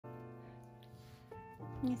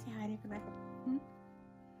You want to say hi to everybody? Hmm?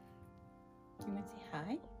 You want to say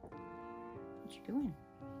hi? What you doing?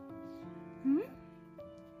 Hmm?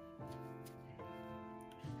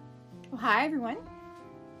 Well, hi everyone.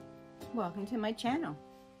 Welcome to my channel.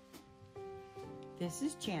 This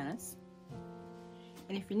is Janice.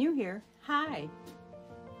 And if you're new here, hi.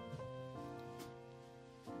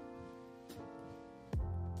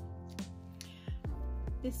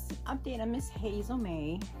 This is an update on Miss Hazel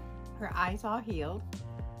May. Her eyes all healed.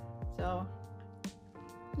 So,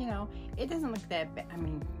 you know, it doesn't look that bad. I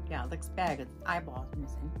mean, yeah, it looks bad because eyeballs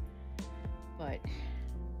missing. But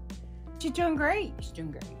she's doing great. She's doing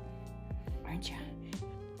great. Aren't you?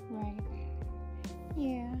 Right.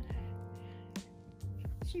 Yeah.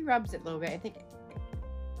 She rubs it a little bit.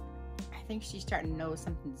 I think she's starting to know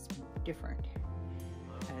something's different.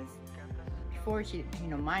 Because before she didn't pay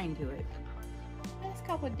no mind to it. Last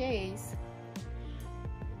couple of days,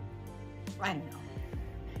 I don't know.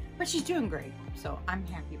 But she's doing great. So I'm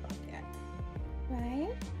happy about that.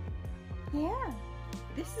 Right? Yeah.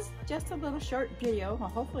 This is just a little short video. Well,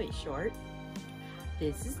 hopefully it's short.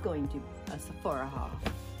 This is going to be a Sephora haul.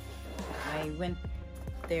 I went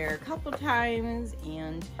there a couple times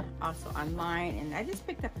and also online, and I just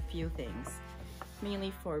picked up a few things,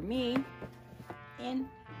 mainly for me and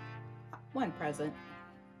one present.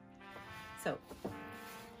 So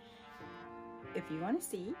if you want to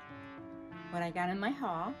see what I got in my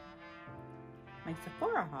haul, my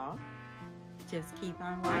Sephora haul, just keep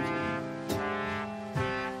on watching.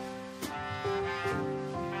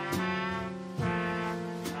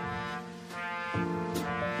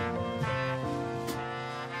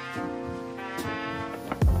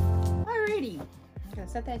 Alrighty, I'm gonna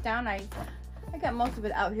set that down. I got most of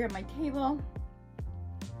it out here on my table.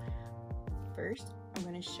 First, I'm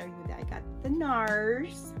gonna show you that I got the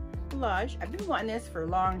NARS blush. I've been wanting this for a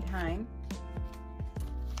long time.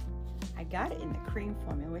 I got it in the cream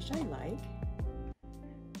formula, which I like,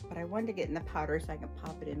 but I wanted to get in the powder so I can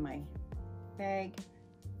pop it in my bag.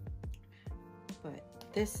 But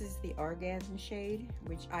this is the Orgasm shade,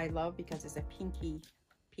 which I love because it's a pinky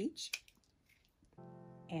peach,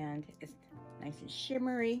 and it's nice and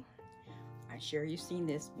shimmery. I'm sure you've seen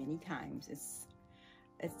this many times. It's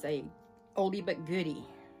a oldie but goodie.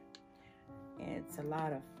 It's a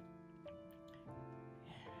lot of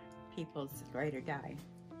people's ride or die.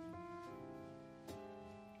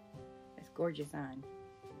 It's gorgeous on.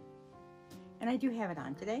 And I do have it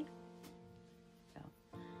on today. So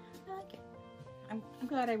I like it. I'm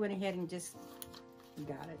glad I went ahead and just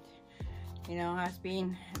got it. You know, I was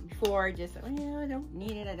being before just, oh, yeah, I don't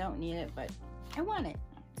need it, but I want it.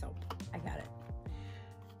 So I got it.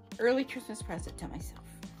 Early Christmas present to myself.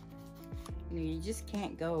 You know, you just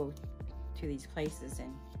can't go to these places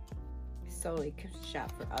and solely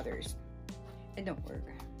shop for others. It don't work.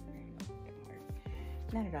 It don't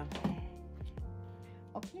work. Not at all.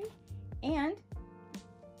 Okay, and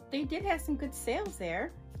they did have some good sales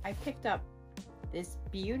there. I picked up this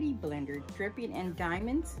beauty blender, dripping in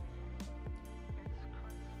diamonds.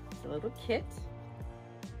 It's a little kit.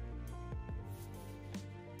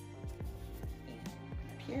 And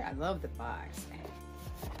up here, I love the box.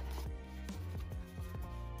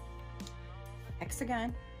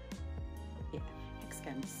 Hexagon. Yeah,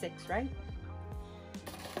 hexagon 6, right?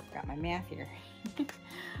 Got my math here.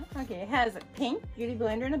 Okay, it has a pink beauty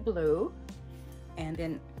blender and a blue, and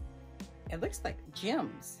then it looks like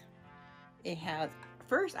gems. It has,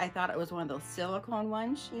 first I thought it was one of those silicone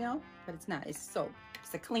ones, you know, but it's not. It's soap.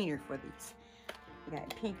 It's a cleaner for these. You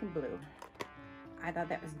got pink and blue. I thought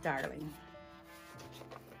that was darling.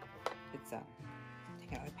 It's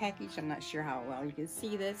take out the package. I'm not sure how well you can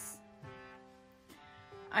see this.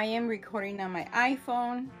 I am recording on my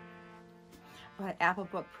iPhone, but Apple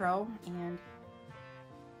Book Pro, and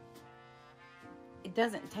it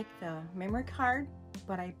doesn't take the memory card,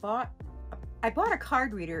 but I bought a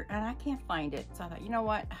card reader and I can't find it. So I thought, you know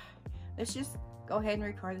what? Let's just go ahead and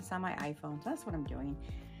record this on my iPhone. So that's what I'm doing.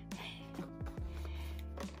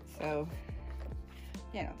 So,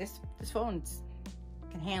 you know, this phone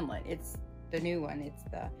can handle it. It's the new one. It's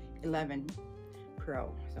the 11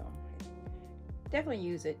 Pro. So definitely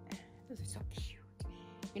use it. Those are so cute.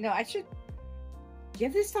 You know, I should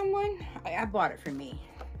give this to someone. I bought it for me.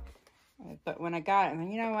 But when I got it, I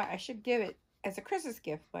mean, you know what? I should give it as a Christmas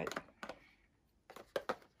gift, but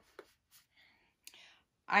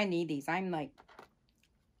I need these. I'm like,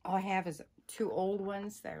 all I have is 2 old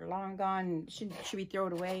ones that are long gone and should be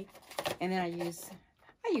thrown away. And then I use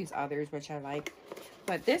others, which I like.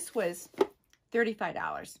 But this was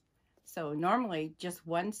 $35. So normally just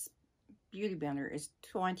one beauty blender is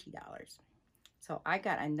 $20. So I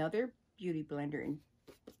got another beauty blender in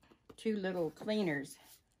 2 little cleaners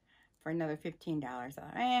for another $15. I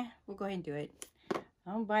thought, we'll go ahead and do it.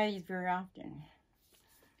 I don't buy these very often.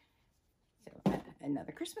 So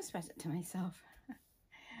another Christmas present to myself.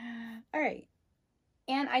 All right.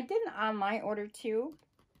 And I did an online order too.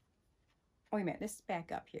 Oh, wait a minute. Let's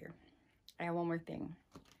back up here. I have one more thing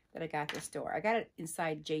that I got at the store. I got it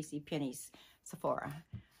inside JCPenney's Sephora.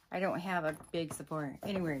 I don't have a big Sephora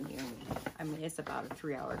anywhere near me. I mean, it's about a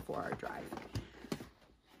 3-hour, 4-hour drive.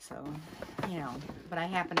 So, you know, but I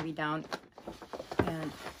happen to be down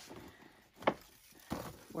and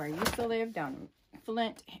where I used to live, down in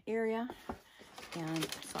Flint area. And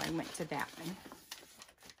so I went to that one.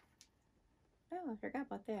 Oh, I forgot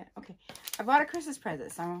about that. Okay, I bought a Christmas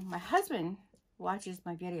present. So my husband watches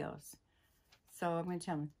my videos. So I'm going to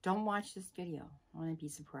tell him, don't watch this video. I want to be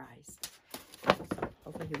surprised. So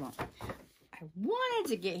hopefully he won't. I wanted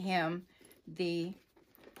to get him the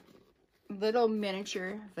little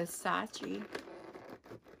miniature Versace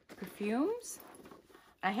perfumes.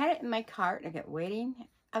 I had it in my cart. I kept waiting.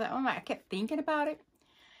 I thought, oh my, I kept thinking about it.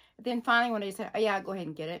 Then finally when I said, oh yeah, I'll go ahead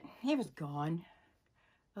and get it, it was gone.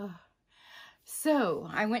 Ugh. So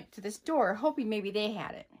I went to the store hoping maybe they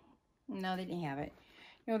had it. No, they didn't have it.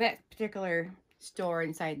 You know, that particular store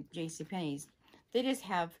inside JCPenney's, they just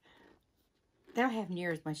have, they don't have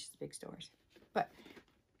near as much as big stores. But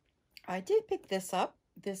I did pick this up.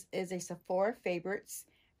 This is a Sephora Favorites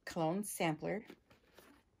Cologne Sampler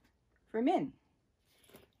for men.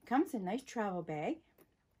 It comes in a nice travel bag.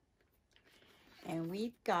 And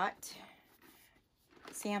we've got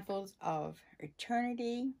samples of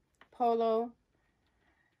Eternity, Polo,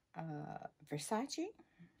 Versace,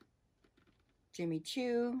 Jimmy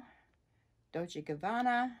Choo, Dolce &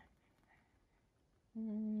 Gabbana,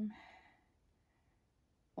 1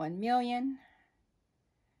 Million,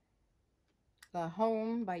 La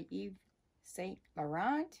Home by Yves Saint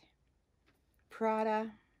Laurent, Prada.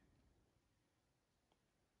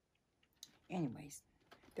 Anyways,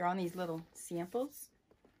 they're on these little samples.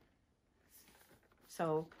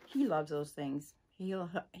 So he loves those things.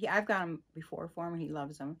 I've got them before for him and he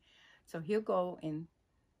loves them. So he'll go and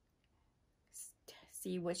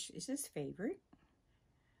see which is his favorite.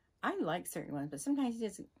 I like certain ones, but sometimes he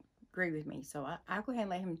doesn't agree with me. So I'll go ahead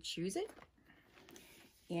and let him choose it.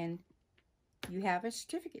 And you have a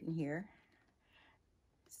certificate in here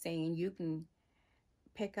saying you can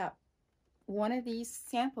pick up one of these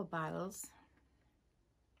sample bottles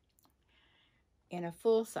in a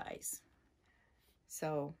full size.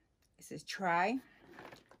 So it says try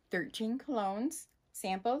 13 colognes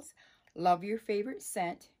samples, love your favorite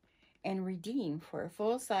scent, and redeem for a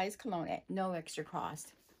full size cologne at no extra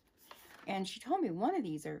cost. And she told me one of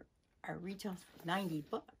these are retails for 90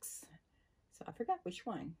 bucks. So I forgot which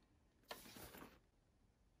one.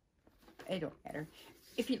 It don't matter.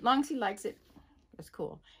 As long as he likes it, it's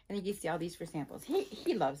cool. And you can see all these for samples.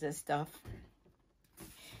 He loves this stuff.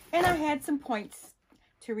 And I had some points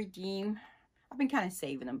to redeem. I've been kind of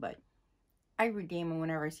saving them, but I redeem them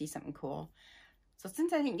whenever I see something cool. So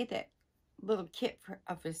since I didn't get that little kit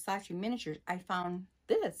of Versace miniatures, I found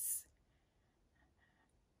this.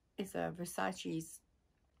 It's a Versace's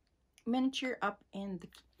miniature up in the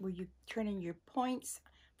where you turn in your points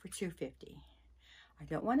for $2.50. I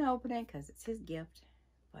don't want to open it because it's his gift,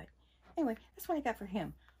 but anyway, that's what I got for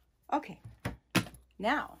him. Okay,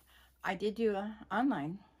 now I did do an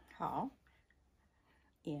online haul,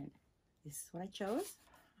 and this is what I chose.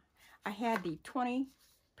 I had the 20%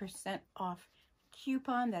 off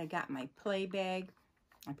coupon that I got in my play bag,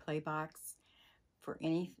 my play box, for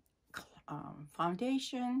any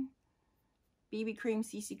foundation, BB cream,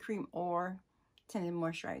 CC cream, or tinted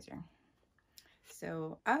moisturizer.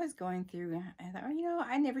 So I was going through and I thought, oh, you know,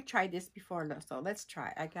 I never tried this before, so let's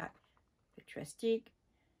try. I got the Trestique.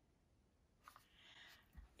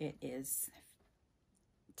 It is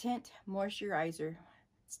tint moisturizer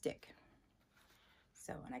stick.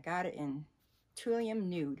 So, and I got it in Trillium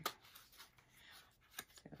Nude.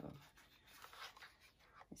 So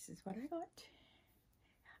this is what I got.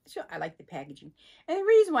 So I like the packaging. And the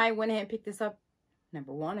reason why I went ahead and picked this up,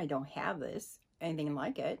 number one, I don't have this, anything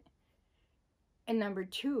like it. And number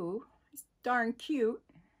two, it's darn cute.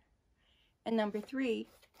 And number three,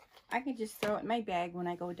 I can just throw it in my bag when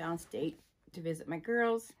I go downstate to visit my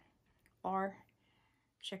girls or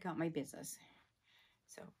check out my business.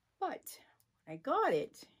 So, but when I got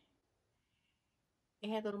it, it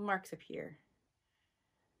had little marks up here.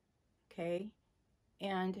 Okay.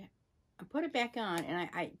 And I put it back on and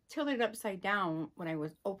I tilted it upside down when I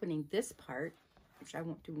was opening this part, which I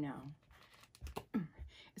won't do now.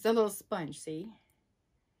 It's a little sponge, see?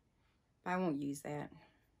 But I won't use that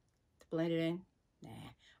to blend it in. Nah,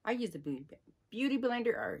 I use the beauty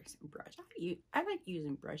blender or brush. I like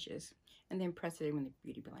using brushes and then press it in with the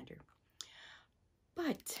beauty blender.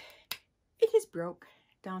 But it is broke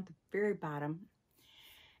down at the very bottom.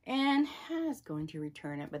 And I was going to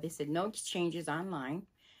return it, but they said no exchanges online.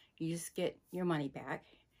 You just get your money back.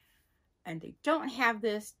 And they don't have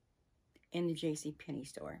this in the JCPenney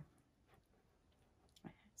store.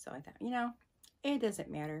 So I thought, you know, it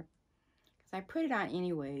doesn't matter. Because I put it on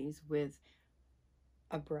anyways with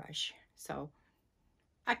a brush. So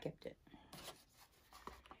I kept it.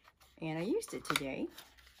 And I used it today.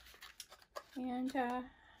 And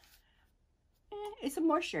it's a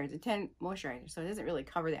moisturizer, 10 moisturizer. So it doesn't really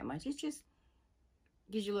cover that much. It just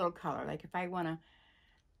gives you a little color. Like if I want to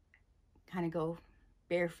kind of go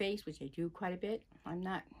bare face, which I do quite a bit. I'm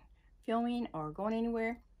not filming or going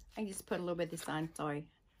anywhere. I just put a little bit of this on so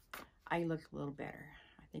I look a little better.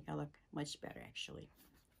 I think I look much better actually.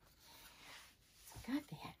 So I got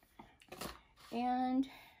that. And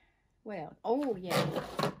what else? Oh yeah.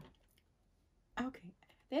 Okay.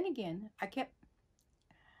 Then again, I kept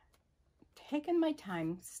taking my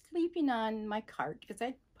time sleeping on my cart because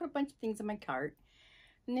I put a bunch of things in my cart.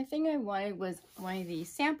 And the thing I wanted was one of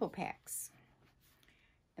these sample packs.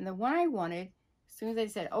 And the one I wanted, as soon as I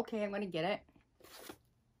said, okay, I'm going to get it,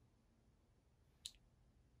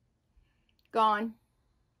 gone.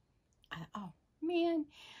 I thought, oh, man.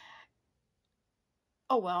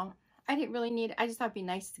 Oh, well, I didn't really need it. I just thought it'd be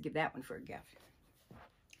nice to give that one for a gift.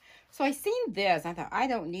 So I seen this. I thought, I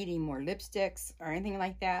don't need any more lipsticks or anything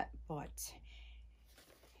like that. But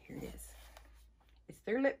here it is. It's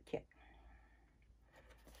their lip kit.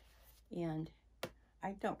 And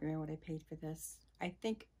I don't remember what I paid for this. I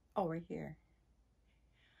think, oh, right here.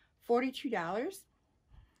 $42.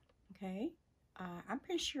 Okay. I'm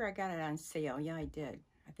pretty sure I got it on sale. Yeah, I did.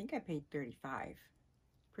 I think I paid $35.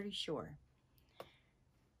 Pretty sure.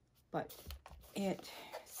 But it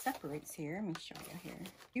separates here. Let me show you here.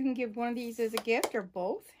 You can give one of these as a gift or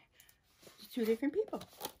both to 2 different people.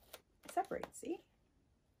 It separates, see?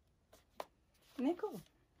 Isn't that cool?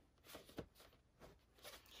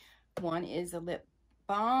 One is a lip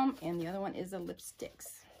balm and the other one is a lipsticks.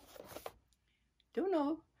 Don't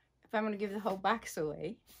know if I'm going to give the whole box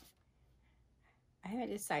away. I haven't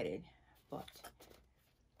decided, but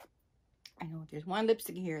I know there's one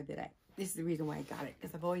lipstick here that this is the reason why I got it,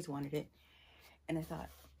 because I've always wanted it. And I thought,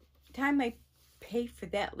 the time I pay for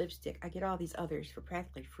that lipstick, I get all these others for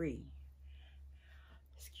practically free.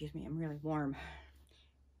 Excuse me, I'm really warm.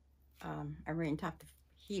 I'm right on top of the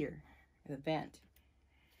heater, the vent.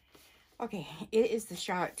 Okay, it is the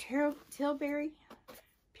Charlotte Tilbury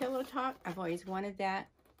Pillow Talk. I've always wanted that.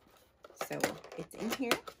 So it's in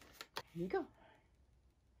here. Here you go.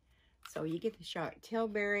 So you get the Charlotte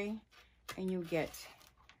Tilbury and you get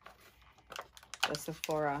the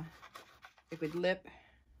Sephora Liquid Lip.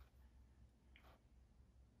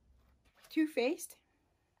 Too Faced.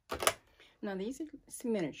 Now these are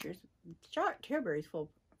some miniatures. Charlotte Tilbury is full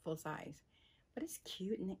size. But it's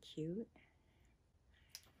cute, isn't it cute?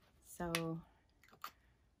 So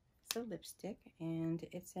it's a lipstick and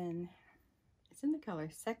it's in the color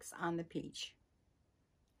Sex on the Peach.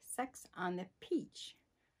 Sex on the Peach.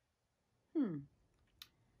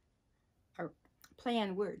 Or play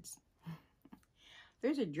on words.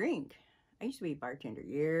 There's a drink. I used to be a bartender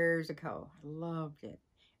years ago. I loved it.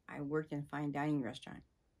 I worked in a fine dining restaurant.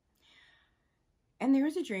 And there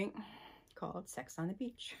was a drink called Sex on the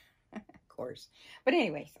Beach. Of course. But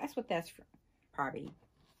anyways, that's what that's from. Probably.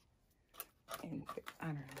 And I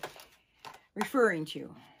don't know. Referring to.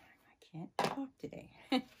 I can't talk today.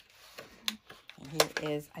 And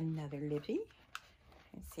here is another lippy.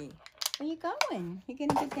 Let's see. Where you going? You're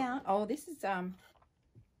gonna get down. Oh, this is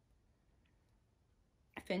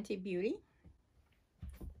Fenty Beauty.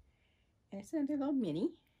 And it's another little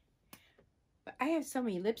mini. But I have so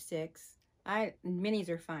many lipsticks. Minis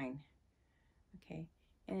are fine. Okay.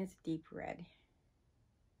 And it's deep red.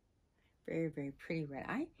 Very, very pretty red.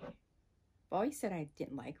 I've always said I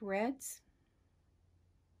didn't like reds.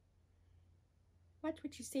 Watch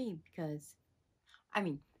what you say, because, I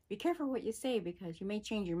mean, be careful what you say, because you may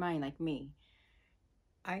change your mind like me.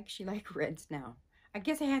 I actually like reds now. I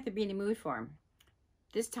guess I have to be in the mood for them.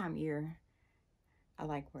 This time of year, I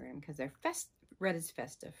like wearing them because they're red is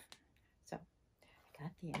festive. So, I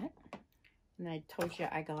got that. And I told you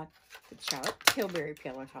I got the Charlotte Tilbury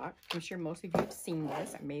Pillow Talk. I'm sure most of you have seen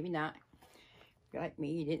this, or maybe not. If you're like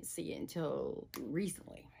me, you didn't see it until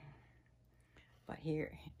recently. But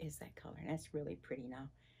here is that color. And that's really pretty now.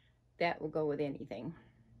 That will go with anything.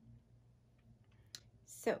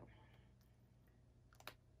 So,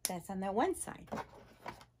 that's on that one side.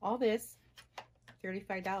 All this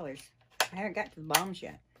 $35. I haven't got to the balms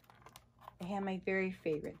yet. I have my very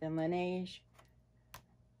favorite, the Laneige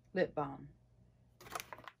lip balm.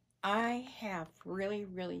 I have really,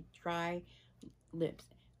 really dry lips.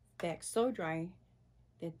 In fact, so dry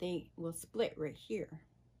that they will split right here.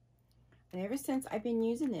 And ever since I've been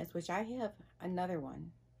using this, which I have another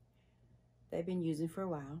one that I've been using for a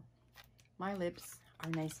while, my lips are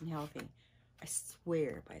nice and healthy. I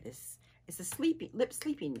swear by this. It's a lip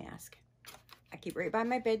sleeping mask. I keep right by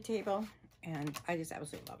my bed table, and I just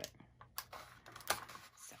absolutely love it.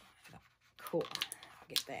 So, cool. I'll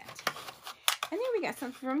get that. And then we got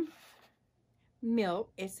something from Milk.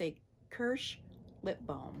 It's a Kirsch lip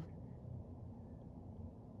balm.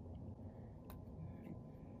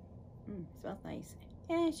 Smells nice.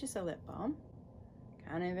 And it's just a lip balm.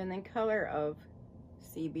 Kind of in the color of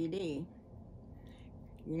CBD.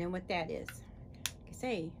 You know what that is. Like I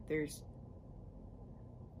say, there's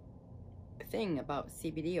a thing about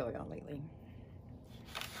CBD oil lately.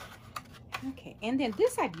 Okay, and then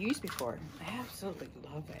this I've used before. I absolutely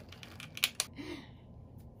love it.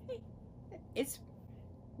 It's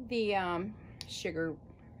the Sugar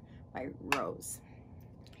by Rose.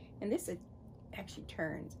 And this is actually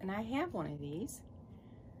turns, and I have one of these.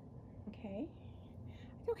 Okay,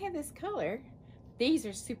 I don't have this color. These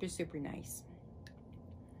are super, super nice.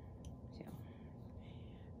 So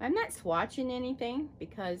I'm not swatching anything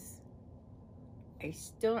because I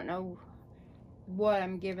still don't know what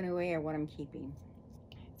I'm giving away or what I'm keeping.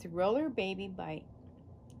 It's a Roller Baby by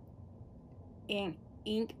Inc.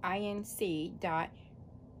 dot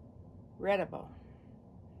Readable.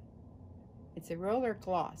 It's a roller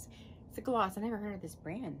gloss. It's a gloss. I never heard of this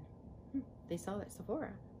brand. They sell it at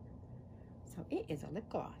Sephora. So it is a lip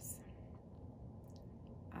gloss.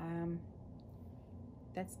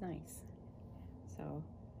 That's nice. So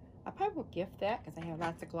I probably will gift that because I have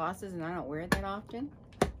lots of glosses and I don't wear it that often.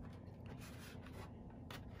 I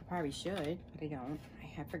probably should, but I don't.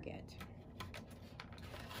 I forget.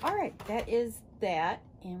 All right, that is that.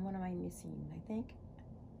 And what am I missing? I think.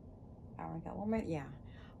 Oh, I got one more. Yeah.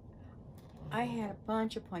 I had a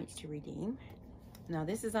bunch of points to redeem. Now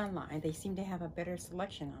this is online. They seem to have a better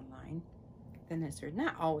selection online than this. Or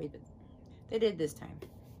not always, but they did this time.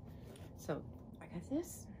 So I got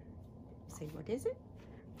this. Say, what is it?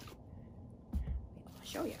 I'll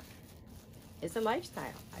show you. It's a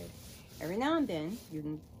lifestyle item. Every now and then you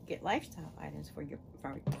can get lifestyle items for your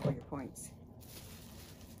points.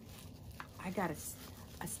 I got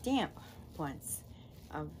a stamp once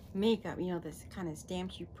of makeup. You know, this kind of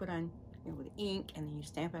stamps you put on, you know, with ink, and then you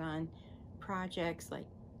stamp it on projects like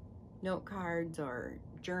note cards or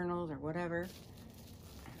journals or whatever.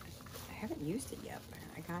 I haven't used it yet, but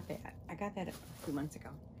I got that a few months ago.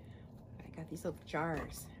 I got these little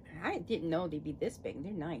jars. I didn't know they'd be this big.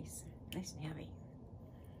 They're nice and heavy.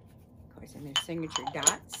 Of course, and their signature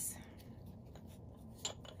dots.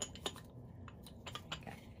 I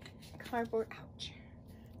got cardboard. Ouch,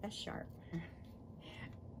 that's sharp.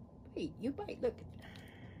 Wait, you bite. Look.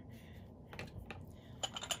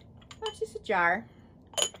 That's just a jar.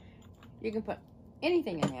 You can put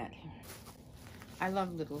anything in that. I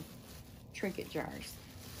love little trinket jars.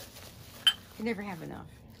 You never have enough.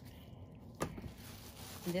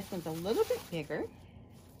 And this one's a little bit bigger,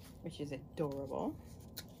 which is adorable.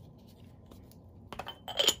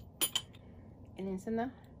 And it's in the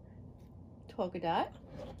polka dot.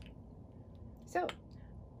 So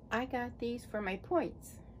I got these for my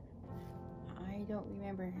points. I don't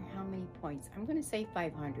remember how many points. I'm going to say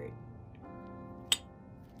 500.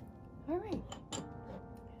 All right.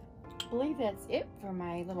 I believe that's it for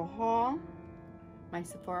my little haul, my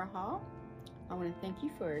Sephora haul. I want to thank you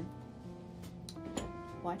for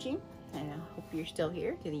watching, and I hope you're still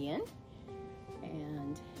here to the end,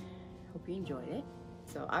 and hope you enjoyed it.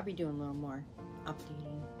 So I'll be doing a little more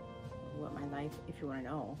updating what my life, if you want to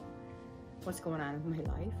know what's going on in my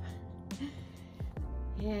life.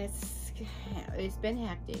 Yeah, it's been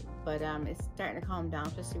hectic, but it's starting to calm down,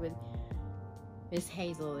 especially with Miss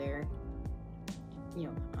Hazel there, you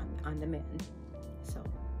know, on the mend. So,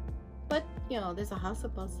 but you know, there's a hustle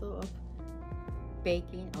bustle of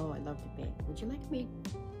baking. Oh, I love to bake. Would you like me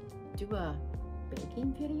to do a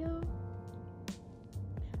baking video?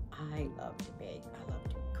 I love to bake. I love to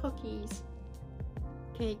do cookies,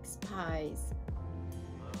 cakes, pies,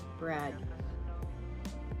 bread.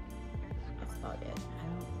 That's about it. I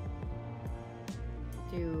don't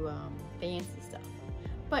do fancy stuff.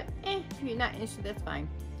 But if you're not interested, that's fine.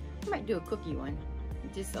 I might do a cookie one,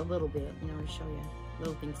 just a little bit, you know, to show you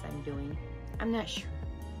little things I'm doing. I'm not sure.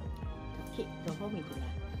 Don't hold me to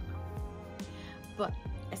that. But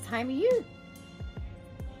it's time of year.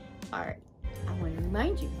 All right, I want to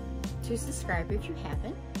remind you to subscribe if you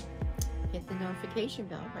haven't. Hit the notification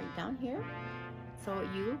bell right down here so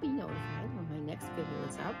you will be notified when my next video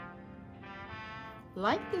is up.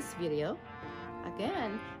 Like this video.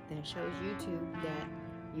 Again, that shows YouTube that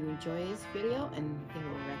you enjoy this video and they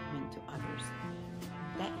will recommend to others.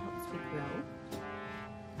 That helps me grow.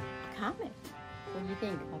 Comment. What do you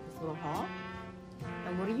think about this little haul?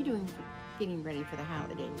 And what are you doing for getting ready for the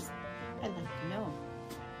holidays? I'd like to know.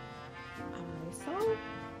 So,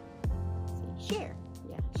 share.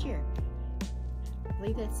 Yeah, share. I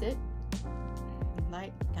believe that's it.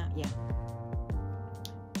 Like, yeah.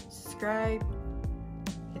 Subscribe.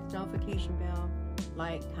 Hit the notification bell.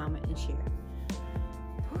 Like, comment, and share.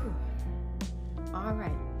 Whew. All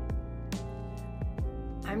right.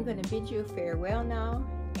 I'm going to bid you farewell now,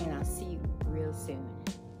 and I'll see you real soon.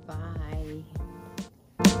 Bye.